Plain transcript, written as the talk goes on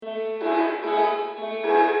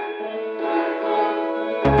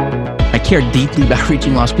care deeply about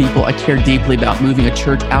reaching lost people. I care deeply about moving a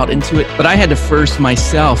church out into it. But I had to first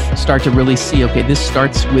myself start to really see, okay, this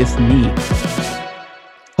starts with me.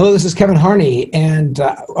 Hello, this is Kevin Harney, and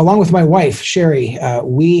along with my wife, Sherry,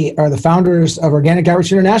 we are the founders of Organic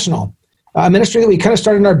Outreach International, a ministry that we kind of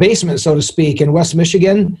started in our basement, so to speak, in West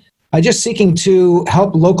Michigan, just seeking to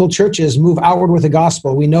help local churches move outward with the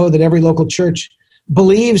gospel. We know that every local church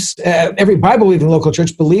believes, every Bible-believing local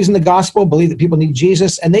church believes in the gospel, believe that people need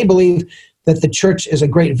Jesus, and they believe that the church is a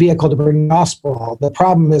great vehicle to bring the gospel. The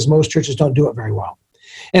problem is most churches don't do it very well.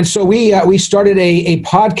 And so we started a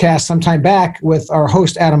podcast some time back with our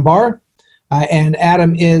host, Adam Barr, and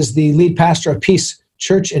Adam is the lead pastor of Peace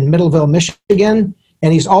Church in Middleville, Michigan,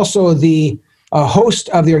 and he's also the host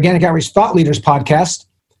of the Organic Outreach Thought Leaders podcast.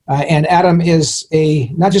 And Adam is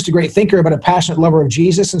not just a great thinker, but a passionate lover of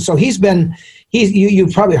Jesus. And so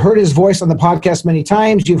you've probably heard his voice on the podcast many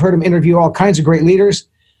times. You've heard him interview all kinds of great leaders.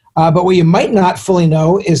 But what you might not fully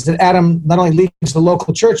know is that Adam not only leads the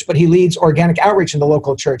local church, but he leads organic outreach in the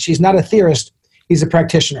local church. He's not a theorist, he's a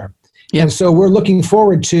practitioner. Yeah. And so we're looking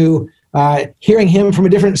forward to hearing him from a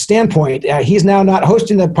different standpoint. He's now not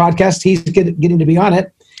hosting the podcast, he's getting to be on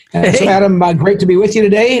it. And so Adam, great to be with you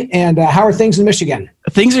today. And how are things in Michigan?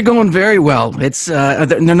 Things are going very well.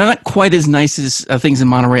 They're not quite as nice as things in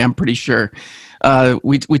Monterey, I'm pretty sure.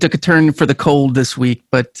 We took a turn for the cold this week,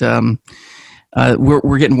 but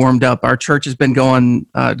we're getting warmed up. Our church has been going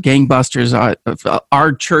gangbusters.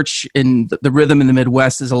 Our church in the rhythm in the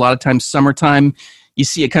Midwest is a lot of times summertime. You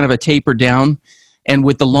see it kind of a taper down. And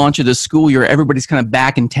with the launch of the school year, everybody's kind of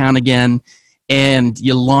back in town again. And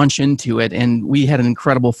you launch into it. And we had an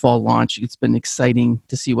incredible fall launch. It's been exciting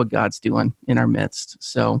to see what God's doing in our midst.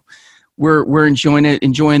 So we're enjoying it,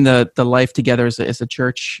 enjoying the life together as a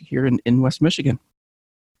church here in West Michigan.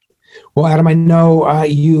 Well, Adam, I know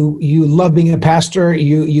you love being a pastor.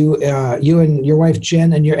 You and your wife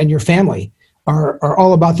Jen and your family are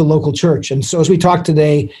all about the local church. And so as we talk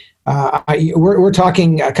today, we're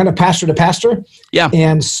talking kind of pastor to pastor. Yeah.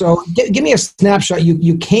 And so give me a snapshot.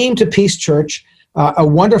 You came to Peace Church, a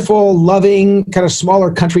wonderful, loving, kind of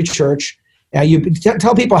smaller country church. You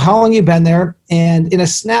tell people how long you've been there, and in a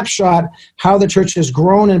snapshot, how the church has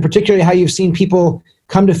grown, and particularly how you've seen people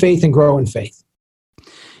come to faith and grow in faith.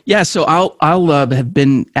 Yeah, so I'll have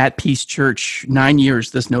been at Peace Church 9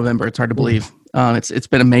 years this November. It's hard to believe. It's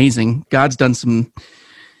been amazing. God's done some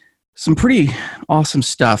pretty awesome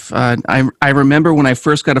stuff. I remember when I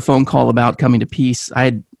first got a phone call about coming to Peace, I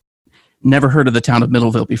had never heard of the town of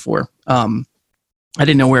Middleville before. I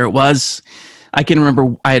didn't know where it was. I can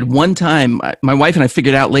remember I had one time, my wife and I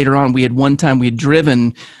figured out later on, we had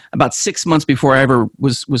driven about 6 months before I ever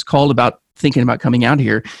was called about thinking about coming out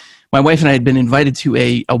here. My wife and I had been invited to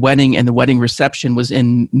a wedding, and the wedding reception was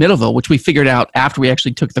in Middleville, which we figured out after we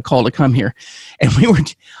actually took the call to come here. And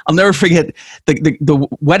I'll never forget, the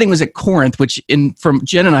wedding was at Corinth, which from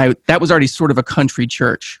Jen and I, that was already sort of a country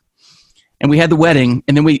church. And we had the wedding,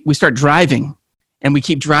 and then we start driving, and we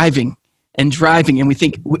keep driving, and we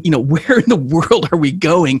think, where in the world are we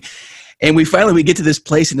going? And we get to this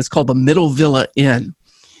place, and it's called the Middle Villa Inn.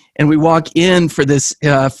 And we walk in for this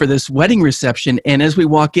wedding reception, and as we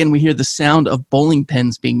walk in, we hear the sound of bowling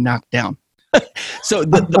pins being knocked down. So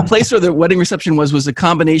the place where the wedding reception was a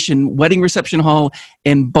combination wedding reception hall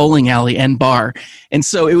and bowling alley and bar. And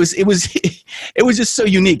so it was just so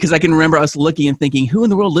unique, because I can remember us looking and thinking, who in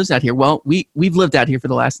the world lives out here? Well, we've lived out here for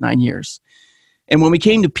the last 9 years. And when we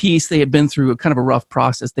came to Peace, they had been through a kind of a rough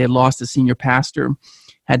process. They had lost a senior pastor,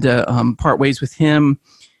 had to part ways with him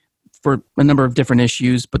for a number of different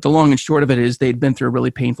issues. But the long and short of it is they'd been through a really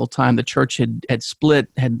painful time. The church had split,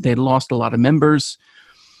 they had lost a lot of members.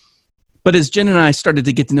 But as Jen and I started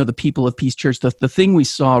to get to know the people of Peace Church, the thing we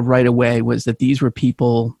saw right away was that these were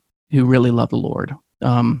people who really love the Lord.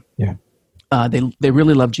 They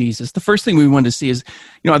really love Jesus. The first thing we wanted to see is,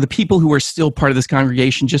 are the people who are still part of this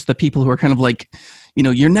congregation just the people who are kind of like,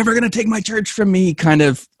 you're never going to take my church from me kind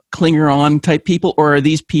of clinger on type people, or are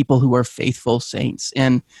these people who are faithful saints?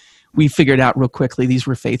 And we figured out real quickly these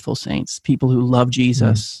were faithful saints, people who love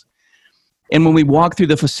Jesus. Mm-hmm. And when we walked through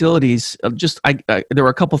the facilities, there were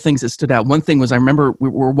a couple things that stood out. One thing was, I remember we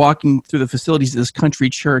were walking through the facilities of this country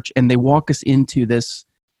church, and they walk us into this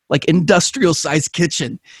like industrial-sized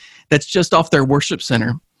kitchen that's just off their worship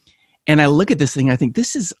center. And I look at this thing, I think,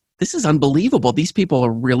 this is unbelievable. These people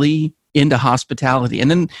are really into hospitality. And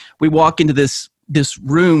then we walk into this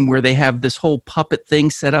room where they have this whole puppet thing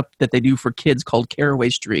set up that they do for kids called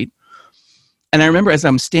Caraway Street. And I remember as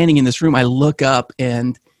I'm standing in this room, I look up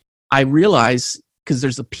and I realize, because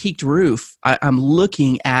there's a peaked roof, I'm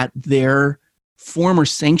looking at their former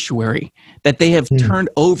sanctuary that they have turned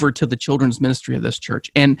over to the children's ministry of this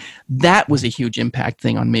church. And that was a huge impact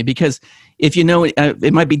thing on me, because if you know,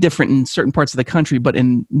 it might be different in certain parts of the country, but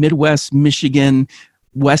in Midwest Michigan,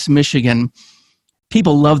 West Michigan,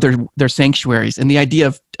 people love their sanctuaries. And the idea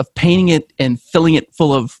of painting it and filling it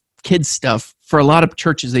full of kids stuff, for a lot of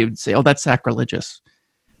churches, they would say, oh, that's sacrilegious.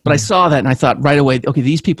 But I saw that and I thought right away, okay,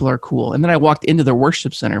 these people are cool. And then I walked into their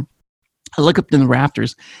worship center. I look up in the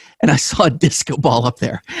rafters and I saw a disco ball up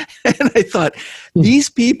there. And I thought, these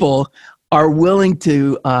people are willing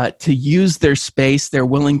to use their space. They're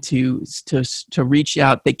willing to reach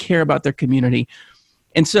out. They care about their community.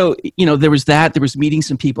 And so, there was meeting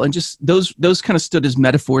some people, and just those kind of stood as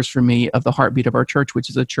metaphors for me of the heartbeat of our church, which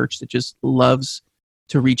is a church that just loves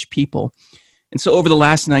to reach people. And so over the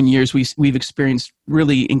last 9 years, we've experienced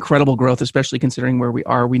really incredible growth, especially considering where we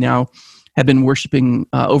are. We now have been worshiping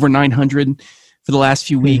over 900 for the last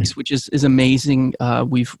few weeks, which is amazing.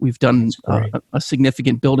 We've done a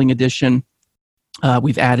significant building addition.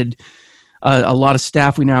 We've added a lot of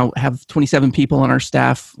staff. We now have 27 people on our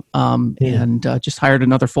staff, and just hired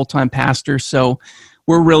another full-time pastor. So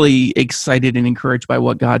we're really excited and encouraged by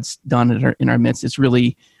what God's done in our midst. It's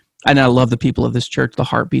really, and I love the people of this church, the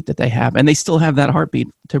heartbeat that they have, and they still have that heartbeat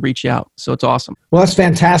to reach out. So it's awesome. Well, that's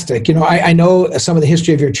fantastic. I know some of the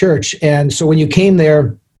history of your church. And so when you came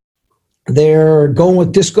there, they're going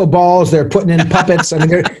with disco balls, they're putting in puppets. I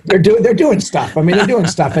mean, they're doing stuff. They're doing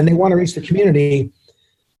stuff, and they want to reach the community.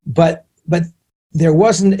 But there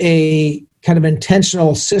wasn't a kind of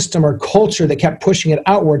intentional system or culture that kept pushing it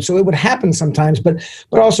outward. So it would happen sometimes, but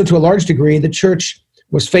also to a large degree, the church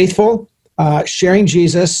was faithful, sharing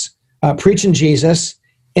Jesus, preaching Jesus,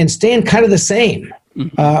 and staying kind of the same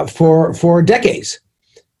for decades.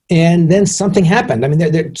 And then something happened.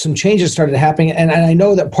 There some changes started happening, and I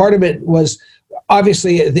know that part of it was,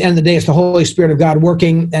 obviously, at the end of the day, it's the Holy Spirit of God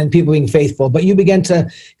working and people being faithful. But you began to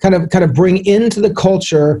kind of bring into the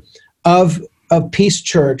culture of Peace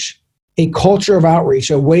Church a culture of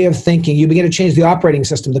outreach, a way of thinking. You begin to change the operating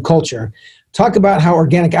system, the culture. Talk about how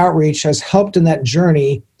organic outreach has helped in that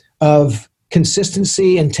journey of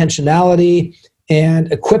consistency, intentionality,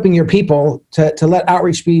 and equipping your people to let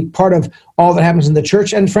outreach be part of all that happens in the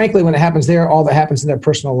church. And frankly, when it happens there, all that happens in their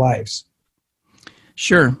personal lives.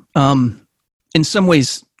 Sure. In some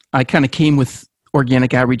ways, I kind of came with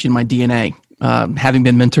organic outreach in my DNA, having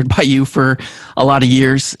been mentored by you for a lot of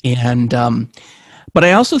years. And but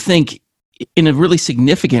I also think in a really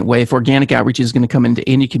significant way, if organic outreach is going to come into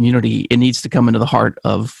any community, it needs to come into the heart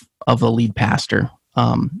of a lead pastor.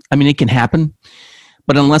 It can happen,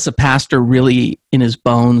 but unless a pastor really in his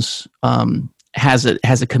bones has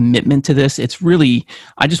a commitment to this, it's really,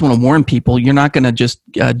 I just want to warn people, you're not going to just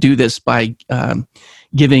do this by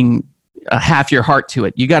giving half your heart to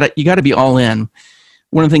it. You got to be all in.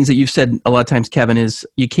 One of the things that you've said a lot of times, Kevin, is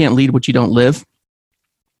you can't lead what you don't live.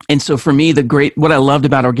 And so for me, what I loved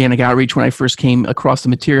about organic outreach when I first came across the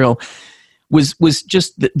material was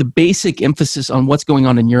just the basic emphasis on what's going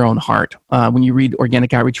on in your own heart. When you read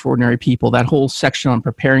Organic Outreach for Ordinary People, that whole section on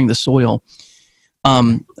preparing the soil.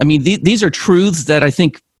 These are truths that I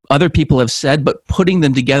think other people have said, but putting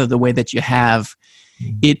them together the way that you have,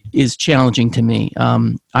 it is challenging to me.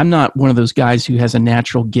 I'm not one of those guys who has a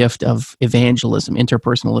natural gift of evangelism,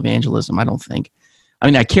 interpersonal evangelism, I don't think.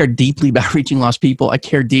 I care deeply about reaching lost people. I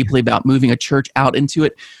care deeply about moving a church out into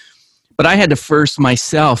it. But I had to first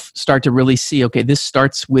myself start to really see, okay, this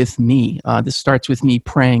starts with me. This starts with me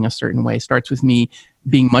praying a certain way. Starts with me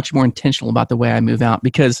being much more intentional about the way I move out.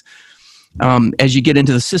 Because as you get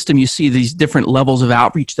into the system, you see these different levels of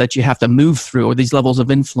outreach that you have to move through, or these levels of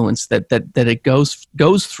influence that it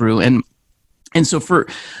goes through. And so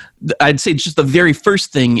I'd say just the very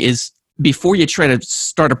first thing is, before you try to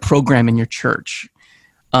start a program in your church,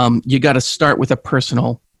 you got to start with a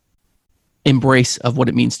personal embrace of what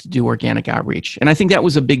it means to do organic outreach. And I think that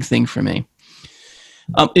was a big thing for me.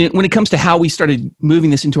 When it comes to how we started moving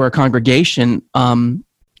this into our congregation,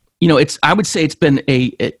 I would say it's been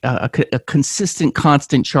a consistent,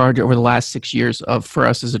 constant charge over the last 6 years for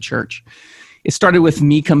us as a church. It started with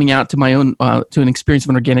me coming out to my own to an experience of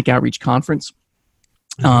an organic outreach conference.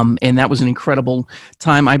 And that was an incredible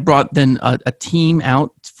time. I brought then a team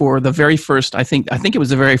out for the very first, I think it was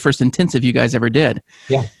the very first intensive you guys ever did.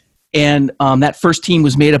 Yeah. And that first team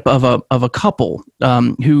was made up of a couple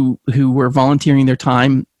who were volunteering their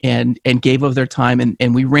time and gave of their time.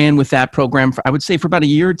 And we ran with that program for, I would say, for about a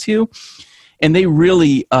year or two. And they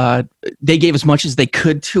really, they gave as much as they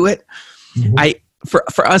could to it. Mm-hmm.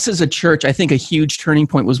 For us as a church, I think a huge turning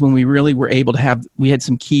point was when we really were able to we had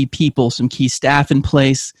some key people, some key staff in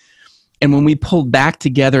place. And when we pulled back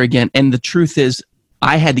together again, and the truth is,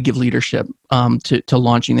 I had to give leadership to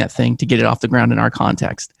launching that thing, to get it off the ground in our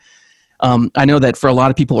context. I know that for a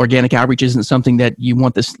lot of people, organic outreach isn't something that you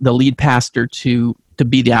want the lead pastor to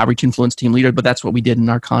be the outreach influence team leader, but that's what we did in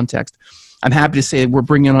our context. I'm happy to say we're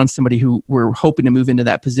bringing on somebody who we're hoping to move into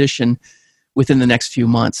that position within the next few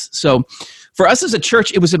months. So for us as a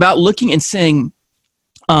church, it was about looking and saying,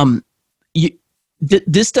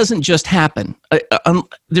 this doesn't just happen.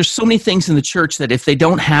 There's so many things in the church that if they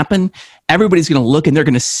don't happen, everybody's going to look and they're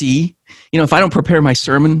going to see. If I don't prepare my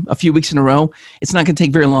sermon a few weeks in a row, it's not going to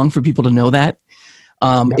take very long for people to know that.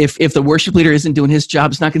 If the worship leader isn't doing his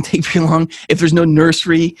job, it's not going to take very long. If there's no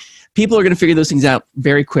nursery, people are going to figure those things out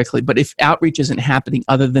very quickly. But if outreach isn't happening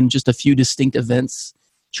other than just a few distinct events,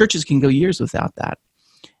 churches can go years without that.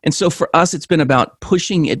 And so for us, it's been about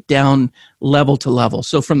pushing it down level to level.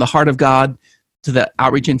 So from the heart of God to the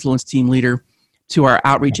outreach influence team leader to our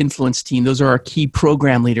outreach influence team, those are our key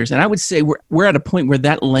program leaders. And I would say we're at a point where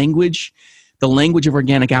that language, the language of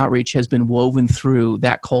organic outreach, has been woven through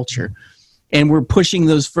that culture. And we're pushing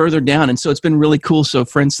those further down. And so it's been really cool. So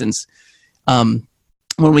for instance,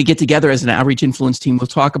 when we get together as an outreach influence team, we'll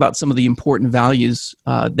talk about some of the important values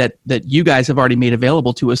that you guys have already made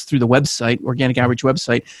available to us through the website, Organic Outreach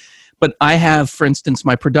website. But I have, for instance,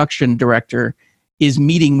 my production director is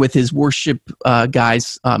meeting with his worship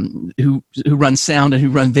guys who run sound and who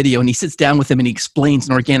run video, and he sits down with them and he explains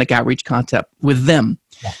an organic outreach concept with them,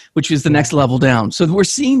 which is the next level down. So we're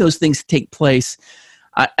seeing those things take place.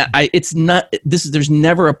 There's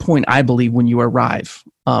never a point, I believe, when you arrive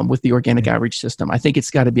with the organic outreach system. I think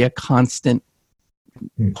it's got to be a constant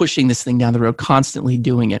pushing this thing down the road, constantly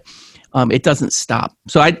doing it. It doesn't stop.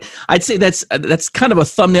 So I'd say that's kind of a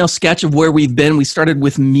thumbnail sketch of where we've been. We started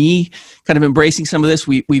with me kind of embracing some of this.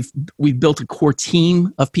 We've built a core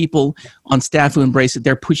team of people on staff who embrace it.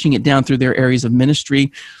 They're pushing it down through their areas of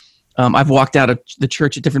ministry. I've walked out of the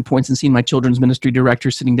church at different points and seen my children's ministry director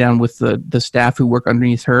sitting down with the staff who work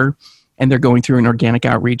underneath her, and they're going through an organic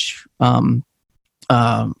outreach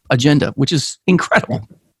agenda, which is incredible.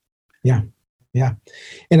 Yeah.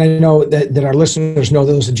 And I know that our listeners know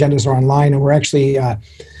those agendas are online, and we're actually,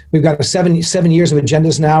 we've got 7 years of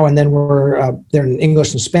agendas now, and then they're in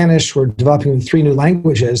English and Spanish. We're developing in 3 new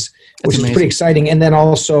languages, which is pretty exciting. And then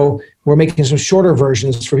also we're making some shorter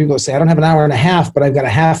versions for people to say, I don't have an hour and a half, but I've got a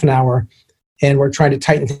half an hour. And we're trying to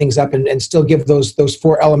tighten things up and still give those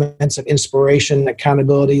 4 elements of inspiration,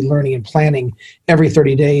 accountability, learning, and planning every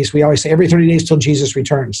 30 days. We always say every 30 days till Jesus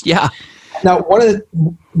returns. Yeah. Now, one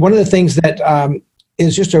of the things that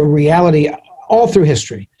is just a reality all through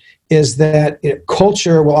history is that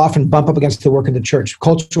culture will often bump up against the work of the church.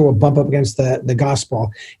 Culture will bump up against the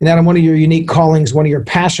gospel. And that one of your unique callings, one of your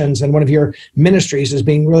passions, and one of your ministries is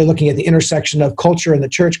being really looking at the intersection of culture and the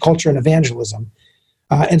church, culture and evangelism.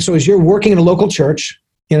 And so as you're working in a local church,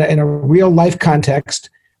 in a real life context,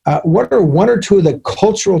 what are 1 or 2 of the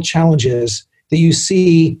cultural challenges that you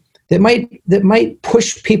see that might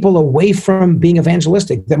push people away from being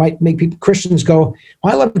evangelistic, that might make Christians go,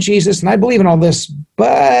 well, I love Jesus and I believe in all this,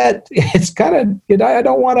 but it's kind of, I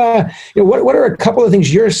don't want to, what are a couple of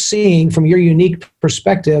things you're seeing from your unique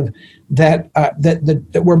perspective that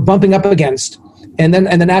we're bumping up against? And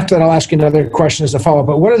then after that, I'll ask you another question as a follow-up,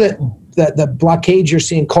 but what are the blockades you're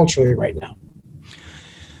seeing culturally right now?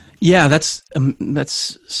 Yeah, that's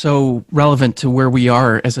so relevant to where we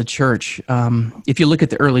are as a church. If you look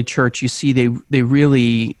at the early church, you see they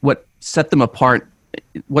really, what set them apart,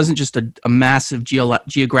 it wasn't just a massive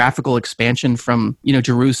geographical expansion from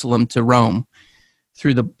Jerusalem to Rome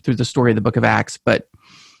through the story of the Book of Acts, but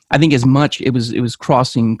I think as much it was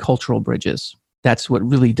crossing cultural bridges. That's what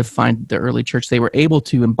really defined the early church. They were able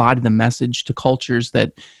to embody the message to cultures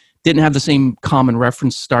that didn't have the same common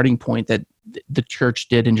reference starting point that the church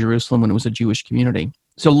did in Jerusalem when it was a Jewish community.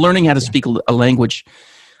 So learning how to speak a language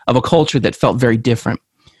of a culture that felt very different.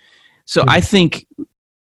 So I think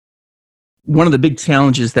one of the big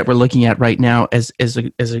challenges that we're looking at right now as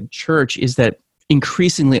a church is that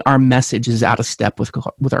increasingly our message is out of step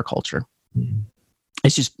with our culture.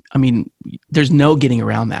 It's just, there's no getting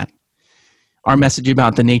around that. Our message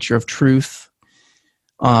about the nature of truth,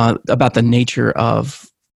 about the nature of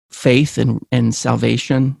faith and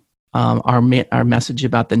salvation, our message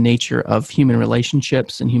about the nature of human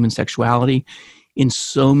relationships and human sexuality. In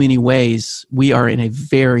so many ways, we are in a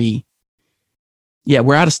very,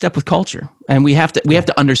 we're out of step with culture, and we have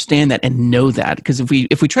to understand that and know that, because if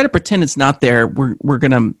we try to pretend it's not there, we're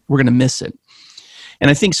gonna miss it.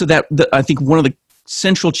 And I think so that I think one of the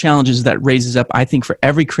central challenges that raises up, I think, for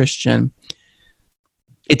every Christian,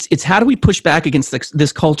 It's how do we push back against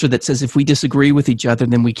this culture that says if we disagree with each other,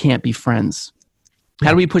 then we can't be friends? How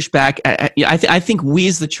do we push back? I think we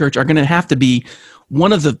as the church are going to have to be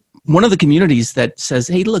one of the communities that says,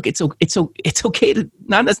 "Hey, look, it's okay to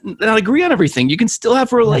not agree on everything. You can still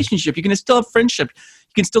have a relationship. You can still have friendship.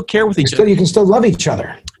 You can still care with each other. You can still love each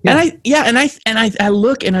other." Yeah. And I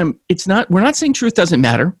look and we're not saying truth doesn't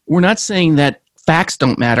matter. We're not saying that facts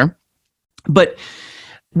don't matter, but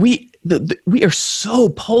we are so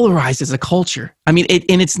polarized as a culture. I mean,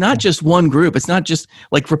 and it's not just one group. It's not just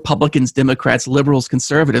like Republicans, Democrats, liberals,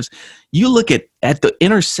 conservatives. You look at the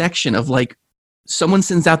intersection of like someone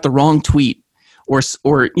sends out the wrong tweet or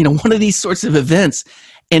one of these sorts of events,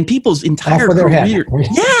 and people's entire career,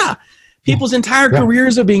 people's entire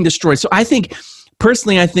careers are being destroyed. So I think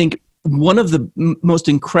one of the most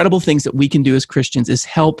incredible things that we can do as Christians is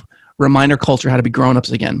help remind our culture how to be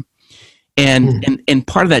grown-ups again. And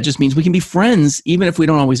part of that just means we can be friends even if we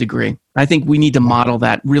don't always agree. I think we need to model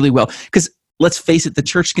that really well, because let's face it, the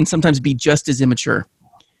church can sometimes be just as immature.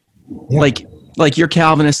 Yeah. Like you're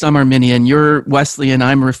Calvinist, I'm Arminian, you're Wesleyan,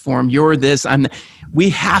 I'm Reformed, you're this, we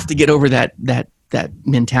have to get over that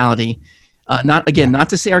mentality. Not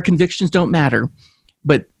to say our convictions don't matter,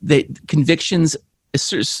 but the convictions,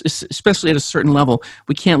 especially at a certain level,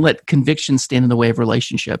 we can't let convictions stand in the way of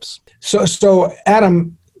relationships. So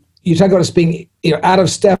Adam, you talk about us being out of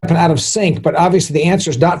step and out of sync, but obviously the answer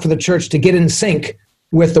is not for the church to get in sync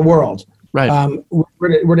with the world. Right.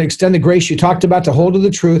 We're to extend the grace you talked about, to hold to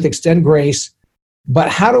the truth, extend grace. But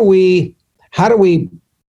how do we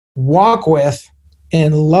walk with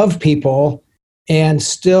and love people and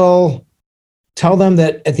still tell them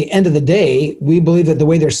that at the end of the day, we believe that the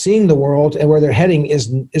way they're seeing the world and where they're heading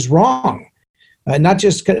is wrong. It's not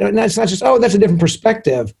just, oh, that's a different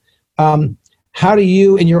perspective. How do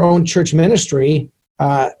you, in your own church ministry,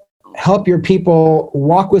 help your people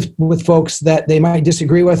walk with folks that they might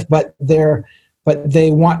disagree with, but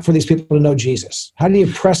they want for these people to know Jesus? How do you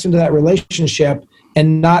press into that relationship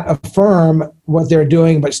and not affirm what they're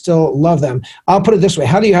doing, but still love them? I'll put it this way: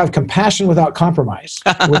 how do you have compassion without compromise?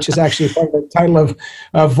 Which is actually part of the title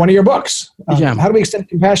of one of your books. How do we extend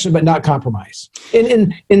compassion but not compromise?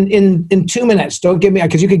 In 2 minutes. Don't give me,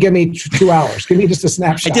 because you could give me 2 hours. Give me just a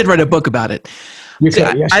snapshot. I did write a book about it.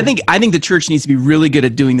 I think the church needs to be really good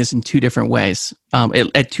at doing this in two different ways,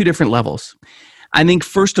 at two different levels. I think,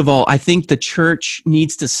 first of all, the church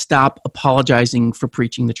needs to stop apologizing for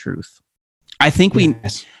preaching the truth. I think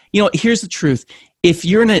here's the truth. If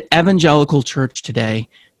you're in an evangelical church today,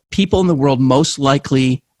 people in the world most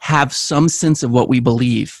likely have some sense of what we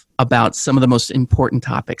believe about some of the most important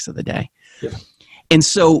topics of the day. Yeah. And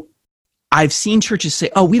so I've seen churches say,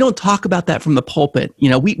 "Oh, we don't talk about that from the pulpit.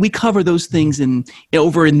 We cover those things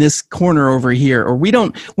over in this corner over here, or we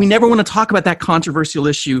never want to talk about that controversial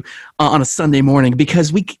issue on a Sunday morning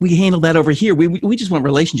because we handle that over here. We just want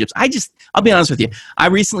relationships." I'll be honest with you. I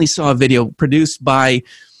recently saw a video produced by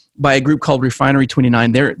a group called Refinery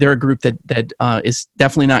 29. They're a group that is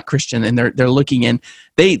definitely not Christian, and they're looking in.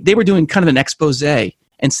 They were doing kind of an expose and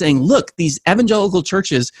saying, "Look, these evangelical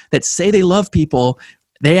churches that say they love people,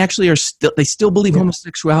 they actually they still believe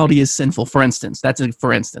homosexuality is sinful," for instance.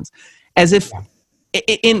 As if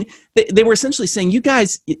they were essentially saying, "You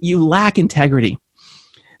guys, you lack integrity."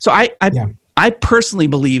 So I personally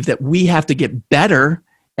believe that we have to get better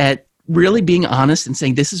at really being honest and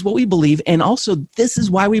saying, this is what we believe, and also this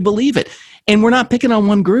is why we believe it. And we're not picking on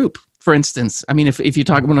one group, for instance. I mean, if you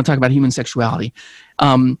want to talk about human sexuality.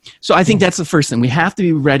 So I think that's the first thing. We have to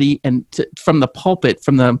be ready, and from the pulpit,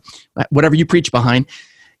 from the whatever you preach behind,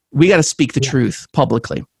 we got to speak the truth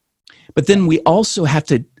publicly. But then we also have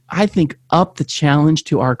to, I think, up the challenge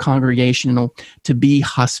to our congregation to be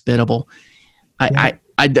hospitable.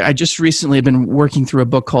 I just recently have been working through a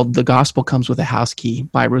book called The Gospel Comes with a House Key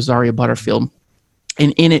by Rosaria Butterfield.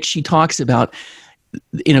 And in it, she talks about,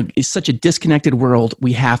 it's such a disconnected world.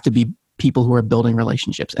 We have to be people who are building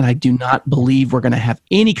relationships. And I do not believe we're going to have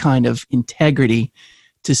any kind of integrity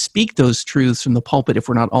to speak those truths from the pulpit if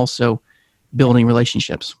we're not also building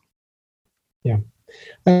relationships. Yeah.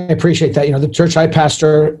 I appreciate that. The church I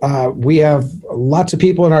pastor, we have lots of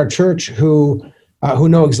people in our church who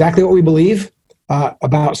know exactly what we believe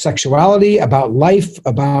about sexuality, about life,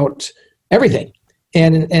 about everything,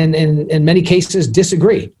 and in many cases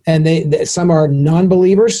disagree. And some are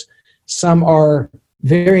non-believers, some are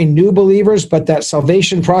very new believers, but that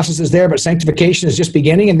salvation process is there, but sanctification is just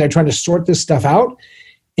beginning, and they're trying to sort this stuff out.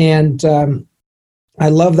 And I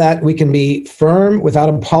love that we can be firm without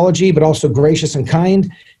apology, but also gracious and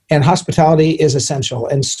kind, and hospitality is essential.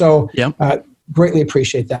 And so greatly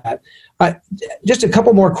appreciate that. Just a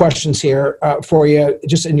couple more questions here for you,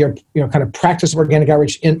 just in your kind of practice of organic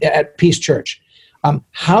outreach at Peace Church.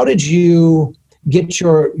 How did you get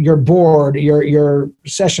your board, your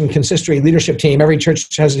session consistory leadership team? Every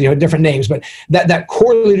church has different names, but that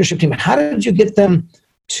core leadership team, how did you get them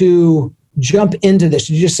to jump into this?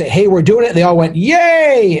 Did you just say, hey, we're doing it? They all went,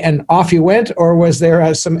 yay, and off you went? Or was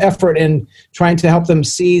there some effort in trying to help them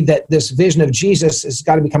see that this vision of Jesus has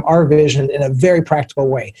got to become our vision in a very practical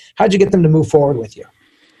way? How did you get them to move forward with you?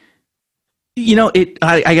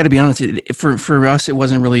 I got to be honest, for us, it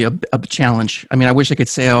wasn't really a challenge. I mean, I wish I could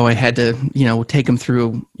say, I had to, take them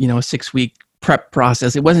through, a 6-week prep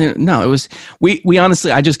process. It wasn't, no, it was, we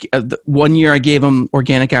honestly, I just, 1 year I gave them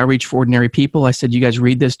organic outreach for ordinary people. I said, you guys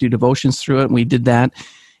read this, do devotions through it. And we did that.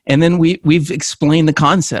 And then we've explained the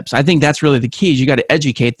concepts. I think that's really the key, is you got to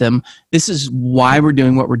educate them. This is why we're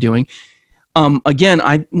doing what we're doing. Again,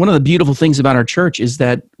 one of the beautiful things about our church is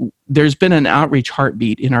that there's been an outreach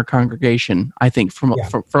heartbeat in our congregation. I think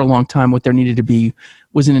for a long time, what there needed to be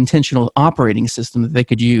was an intentional operating system that they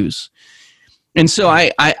could use. And so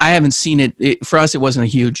I haven't seen it. For us, it wasn't a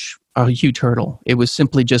huge hurdle. It was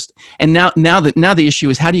simply just. And now the issue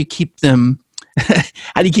is, how do you keep them?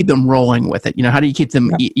 How do you keep them rolling with it? How do you keep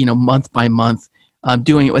them month by month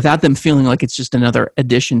doing it without them feeling like it's just another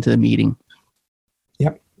addition to the meeting?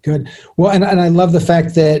 Yep. Good. Well, and I love the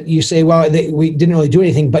fact that you say, we didn't really do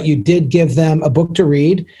anything, but you did give them a book to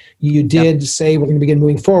read. You did say we're going to begin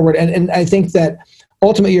moving forward. And I think that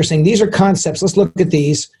ultimately you're saying these are concepts. Let's look at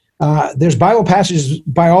these. There's Bible passages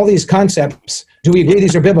by all these concepts. Do we agree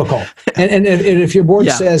these are biblical? And if your board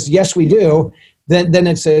says, yes, we do, then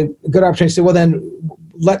it's a good opportunity to say, well, then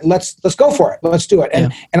let's go for it. Let's do it.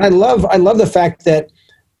 And I love the fact that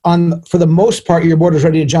for the most part, your board is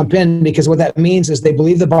ready to jump in, because what that means is they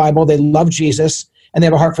believe the Bible, they love Jesus, and they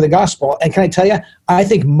have a heart for the gospel. And can I tell you, I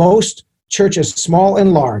think most churches, small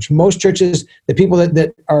and large, most churches, the people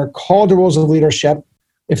that are called to roles of leadership,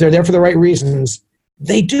 if they're there for the right reasons,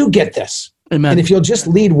 they do get this. Amen. And if you'll just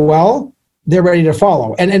lead well, they're ready to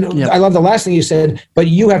follow. And I love the last thing you said, but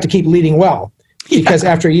you have to keep leading well, because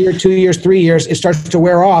after a year, 2 years, 3 years, it starts to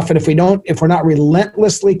wear off. And if we're not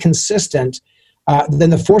relentlessly consistent, then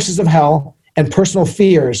the forces of hell and personal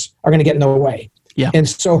fears are going to get in the way. Yeah. And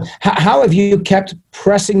so how have you kept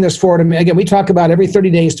pressing this forward? I mean, again, we talk about every 30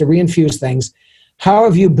 days to reinfuse things. How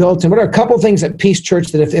have you built, and what are a couple of things at Peace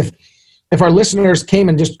Church that if our listeners came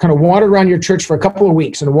and just kind of wandered around your church for a couple of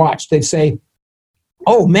weeks and watched, they'd say,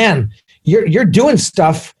 oh man, you're doing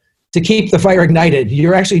stuff to keep the fire ignited.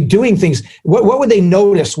 You're actually doing things. What would they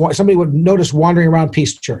notice? What somebody would notice wandering around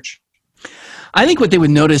Peace Church? I think what they would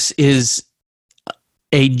notice is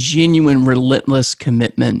a genuine, relentless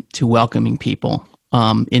commitment to welcoming people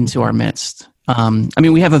into our midst.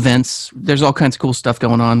 We have events. There's all kinds of cool stuff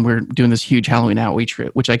going on. We're doing this huge Halloween outreach,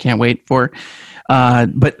 which I can't wait for.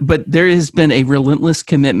 But there has been a relentless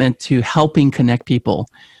commitment to helping connect people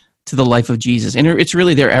to the life of Jesus. And it's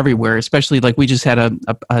really there everywhere, especially like we just had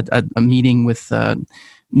a meeting with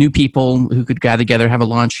new people who could gather together, have a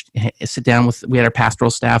lunch, sit down we had our pastoral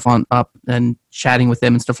staff up and chatting with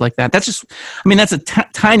them and stuff like that. That's just, that's a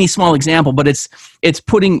tiny small example, but it's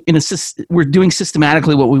putting we're doing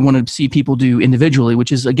systematically what we want to see people do individually,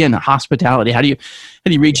 which is, again, hospitality. How do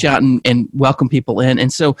you reach out and welcome people in?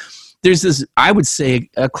 And so there's this, I would say,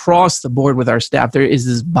 across the board with our staff, there is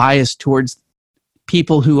this bias towards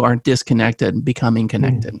people who are disconnected becoming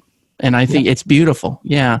connected. And I think it's beautiful.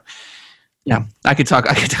 Yeah. Yeah, I could talk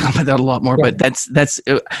about that a lot more, but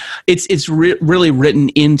it's really written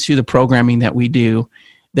into the programming that we do,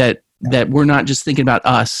 that we're not just thinking about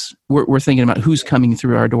us. We're thinking about who's coming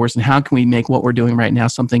through our doors and how can we make what we're doing right now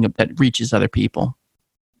something that reaches other people.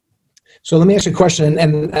 So let me ask you a question,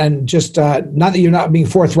 and just not that you're not being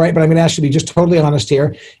forthright, but I'm going to ask you to be just totally honest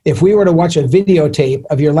here. If we were to watch a videotape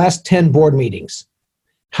of your last 10 board meetings,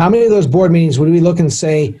 how many of those board meetings would we look and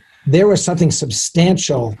say there was something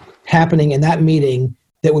substantial happening in that meeting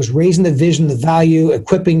that was raising the vision, the value,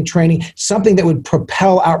 equipping, training, something that would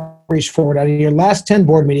propel outreach forward? Out of your last 10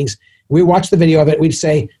 board meetings, we watched the video of it, we'd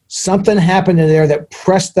say something happened in there that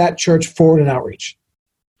pressed that church forward in outreach.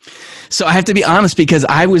 So I have to be honest, because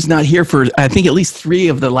I was not here for, I think, at least 3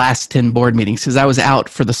 of the last 10 board meetings, because I was out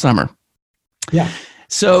for the summer. Yeah.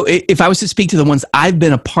 So if I was to speak to the ones I've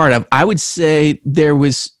been a part of, I would say there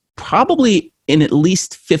was probably in at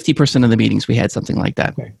least 50% of the meetings we had something like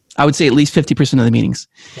that. Okay. I would say at least 50% of the meetings.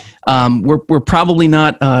 Okay. We're probably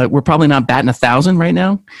not batting 1,000 right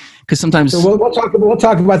now, because sometimes so we'll talk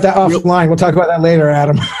about that offline. We'll talk about that later,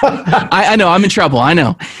 Adam. I know I'm in trouble. I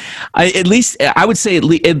know. I would say at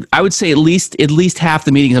least half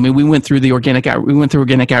the meetings. I mean, we went through organic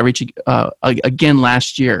outreach again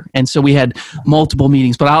last year, and so we had multiple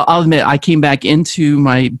meetings. But I'll admit, I came back into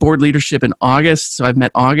my board leadership in August, so I've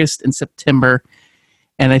met August and September,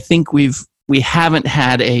 and I think we haven't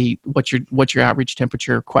had a what's your outreach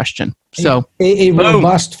temperature question. So a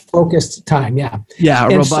robust, focused time. Yeah. Yeah.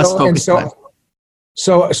 Focused time.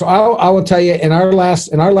 So I will tell you, in our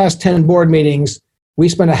last 10 board meetings, we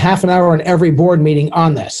spent a half an hour on every board meeting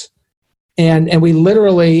on this. And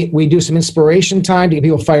we do some inspiration time to get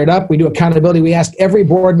people fired up. We do accountability. We ask every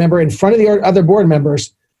board member in front of the other board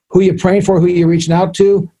members, who you're praying for, who you're reaching out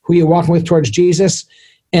to, who you're walking with towards Jesus.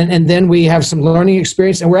 And then we have some learning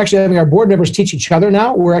experience, and we're actually having our board members teach each other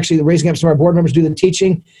now. We're actually raising up some of our board members to do the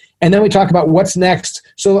teaching. And then we talk about what's next.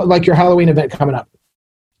 So like your Halloween event coming up.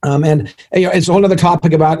 And it's a whole other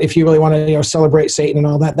topic about if you really want to celebrate Satan and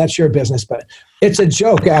all that. That's your business. But it's a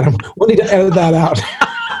joke, Adam. We'll need to edit that out.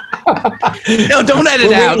 No, don't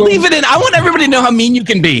edit it out. Leave it in. I want everybody to know how mean you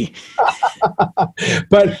can be.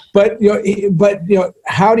 But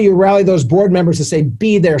how do you rally those board members to say,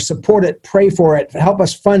 be there, support it, pray for it, help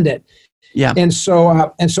us fund it? Yeah. And so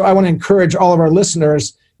I want to encourage all of our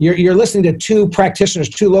listeners. You're listening to two practitioners,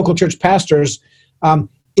 two local church pastors.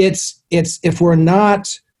 It's if we're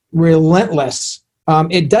not relentless,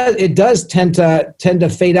 it does tend to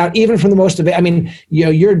fade out, even from the most of it. I mean,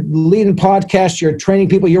 you're leading podcasts, you're training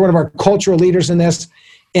people, you're one of our cultural leaders in this.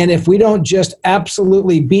 And if we don't just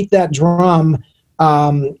absolutely beat that drum,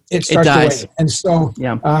 it starts to wane. And so,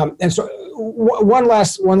 one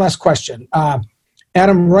last question,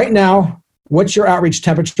 Adam. Right now, what's your outreach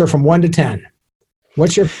temperature from 1 to 10?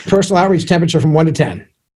 What's your personal outreach temperature from 1 to 10?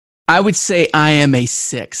 I would say I am a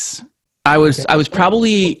 6. I was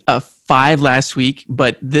probably a 5 last week,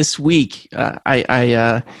 but this week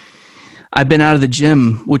I've been out of the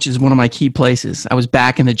gym, which is one of my key places. I was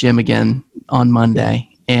back in the gym again on Monday,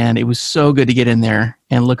 and it was so good to get in there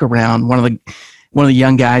and look around. One of the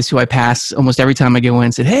young guys who I pass almost every time I go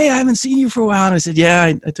in said, "Hey, I haven't seen you for a while." And I said, "Yeah,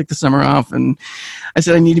 I took the summer off," and I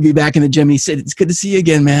said, "I need to be back in the gym." And he said, "It's good to see you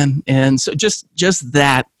again, man." And so just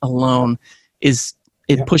that alone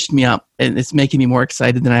pushed me up, and it's making me more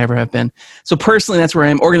excited than I ever have been. So personally, that's where I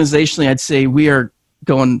am. Organizationally, I'd say we are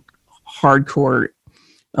going hardcore,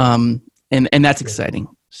 and that's exciting.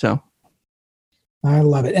 So I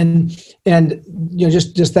love it. And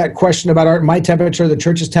just that question about my temperature, the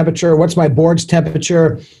church's temperature, what's my board's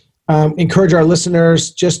temperature? Encourage our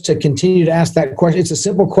listeners just to continue to ask that question. It's a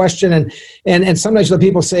simple question, and sometimes the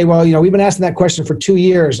people say, "Well, we've been asking that question for 2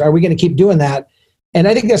 years. Are we going to keep doing that?" And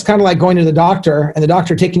I think that's kind of like going to the doctor, and the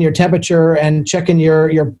doctor taking your temperature and checking your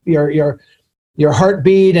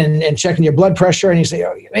heartbeat and checking your blood pressure. And you say,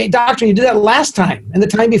 "Oh, hey, doctor, you did that last time and the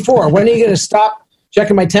time before. When are you going to stop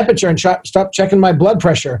checking my temperature and stop checking my blood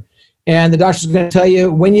pressure?" And the doctor's going to tell you,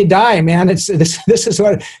 "When you die, man, this is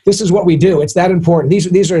what we do. It's that important."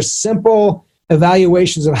 These are simple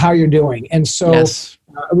evaluations of how you're doing. And so yes.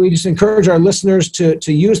 We just encourage our listeners to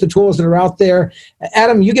use the tools that are out there.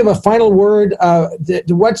 Adam, you give a final word.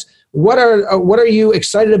 What are you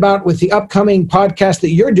excited about with the upcoming podcast that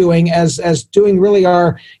you're doing as doing really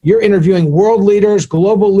you're interviewing world leaders,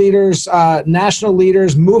 global leaders, national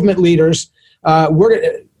leaders, movement leaders.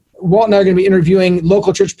 Walt and I are going to be interviewing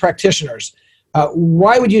local church practitioners.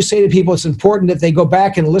 Why would you say to people it's important that they go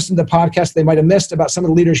back and listen to the podcast they might have missed about some of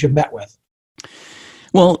the leaders you've met with?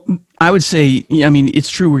 Well, I would say, it's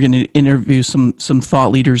true. We're going to interview some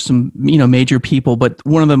thought leaders, some, major people, but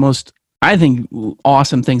one of the most, I think,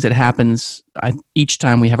 awesome things that happens each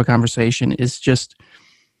time we have a conversation is just,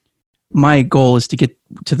 my goal is to get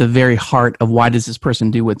to the very heart of why does this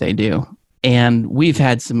person do what they do? And we've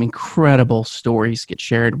had some incredible stories get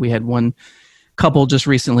shared. We had one couple just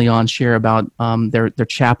recently on share about their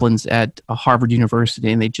chaplains at Harvard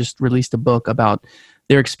University, and they just released a book about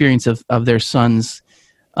their experience of their son's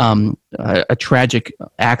a tragic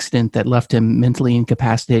accident that left him mentally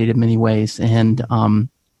incapacitated in many ways, and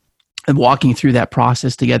walking through that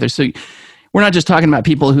process together. So we're not just talking about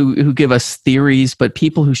people who give us theories, but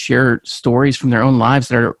people who share stories from their own lives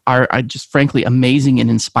that are just frankly amazing and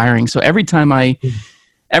inspiring. So every time I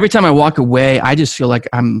walk away, I just feel like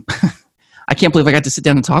I can't believe I got to sit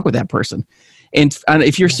down and talk with that person. And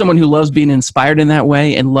if you're someone who loves being inspired in that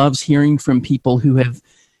way and loves hearing from people who have,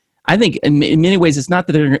 I think in many ways, it's not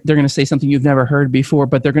that they're going to say something you've never heard before,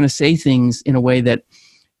 but they're going to say things in a way that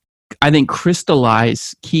I think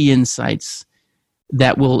crystallize key insights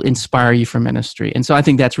that will inspire you for ministry. And so I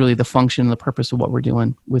think that's really the function and the purpose of what we're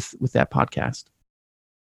doing with that podcast.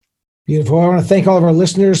 Beautiful. I want to thank all of our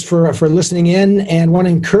listeners for listening in, and want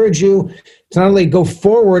to encourage you to not only go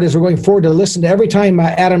forward as we're going forward, to listen to every time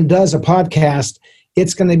Adam does a podcast.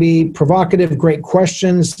 It's going to be provocative, great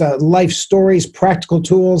questions, life stories, practical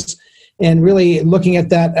tools, and really looking at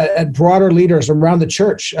that at broader leaders around the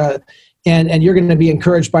church. And you're going to be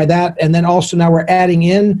encouraged by that. And then also now we're adding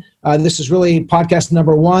in, this is really podcast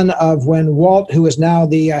number 1 of when Walt, who is now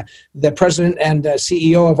the president and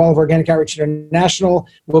CEO of all of Organic Outreach International,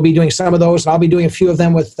 will be doing some of those. And I'll be doing a few of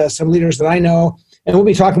them with some leaders that I know. And we'll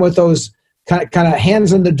be talking about those kind of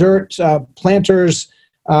hands in the dirt, planters,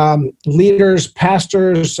 leaders,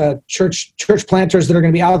 pastors, church planters that are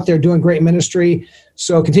going to be out there doing great ministry.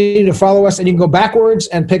 So continue to follow us, and you can go backwards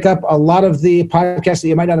and pick up a lot of the podcasts that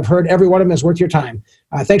you might not have heard. Every one of them is worth your time.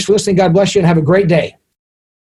 Thanks for listening. God bless you, and have a great day.